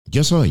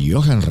Yo soy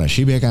Johan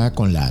Rashi Vega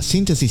con la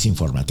síntesis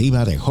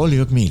informativa de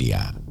Holyoke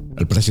Media.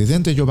 El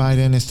presidente Joe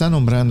Biden está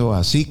nombrando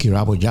a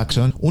Kirabo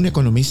Jackson, un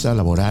economista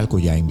laboral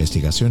cuya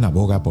investigación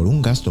aboga por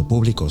un gasto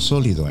público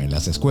sólido en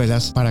las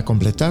escuelas, para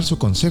completar su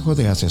Consejo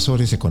de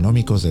Asesores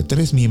Económicos de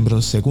 3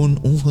 miembros según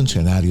un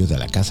funcionario de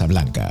la Casa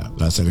Blanca.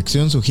 La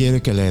selección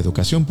sugiere que la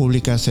educación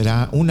pública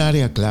será un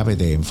área clave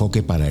de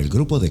enfoque para el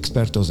grupo de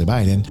expertos de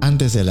Biden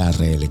antes de la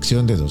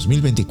reelección de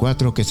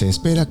 2024 que se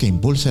espera que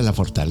impulse la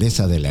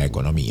fortaleza de la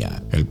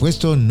economía. El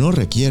puesto no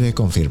requiere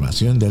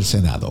confirmación del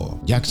Senado.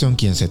 Jackson,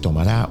 quien se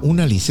tomará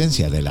una licencia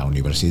de la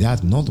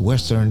Universidad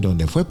Northwestern,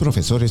 donde fue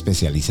profesor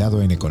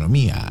especializado en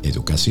economía,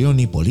 educación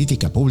y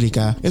política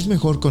pública, es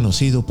mejor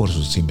conocido por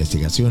sus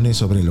investigaciones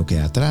sobre lo que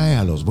atrae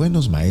a los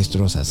buenos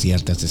maestros a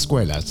ciertas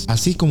escuelas,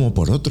 así como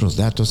por otros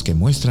datos que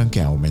muestran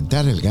que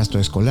aumentar el gasto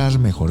escolar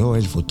mejoró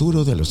el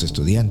futuro de los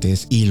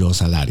estudiantes y los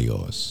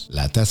salarios.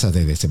 La tasa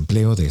de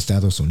desempleo de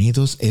Estados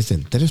Unidos es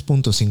del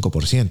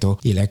 3.5%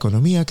 y la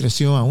economía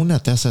creció a una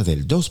tasa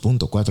del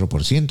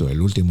 2.4%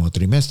 el último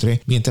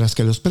trimestre, mientras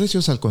que los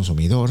precios al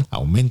consumidor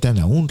aumentan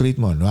a un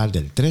ritmo anual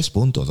del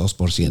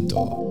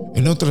 3.2%.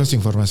 En otras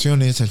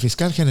informaciones, el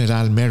fiscal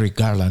general Merrick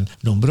Garland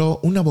nombró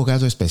un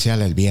abogado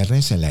especial el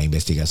viernes en la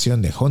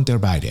investigación de Hunter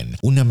Biden,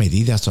 una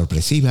medida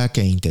sorpresiva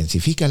que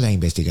intensifica la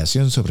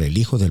investigación sobre el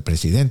hijo del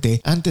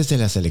presidente antes de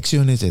las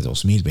elecciones de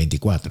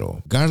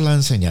 2024.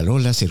 Garland señaló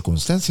las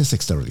circunstancias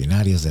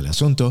extraordinarias del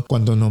asunto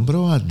cuando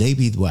nombró a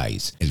David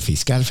Weiss, el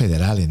fiscal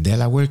federal en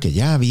Delaware que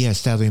ya había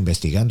estado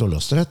investigando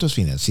los tratos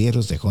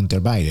financieros de Hunter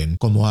Biden,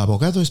 como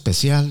abogado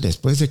especial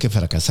después de que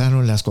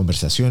fracasaron las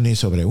conversaciones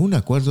sobre un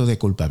acuerdo de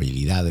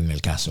culpabilidad en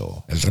el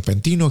caso. El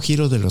repentino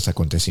giro de los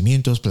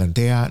acontecimientos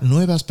plantea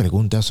nuevas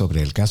preguntas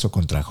sobre el caso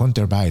contra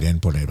Hunter Biden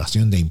por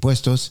evasión de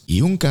impuestos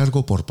y un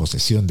cargo por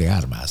posesión de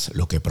armas,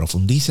 lo que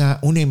profundiza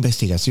una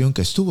investigación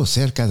que estuvo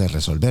cerca de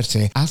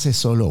resolverse hace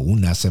solo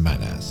unas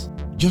semanas.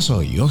 Yo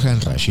soy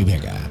Johan Rashi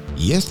Vega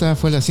y esta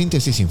fue la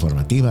síntesis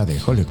informativa de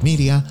Holyoke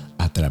Media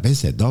a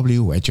través de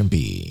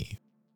WHMP.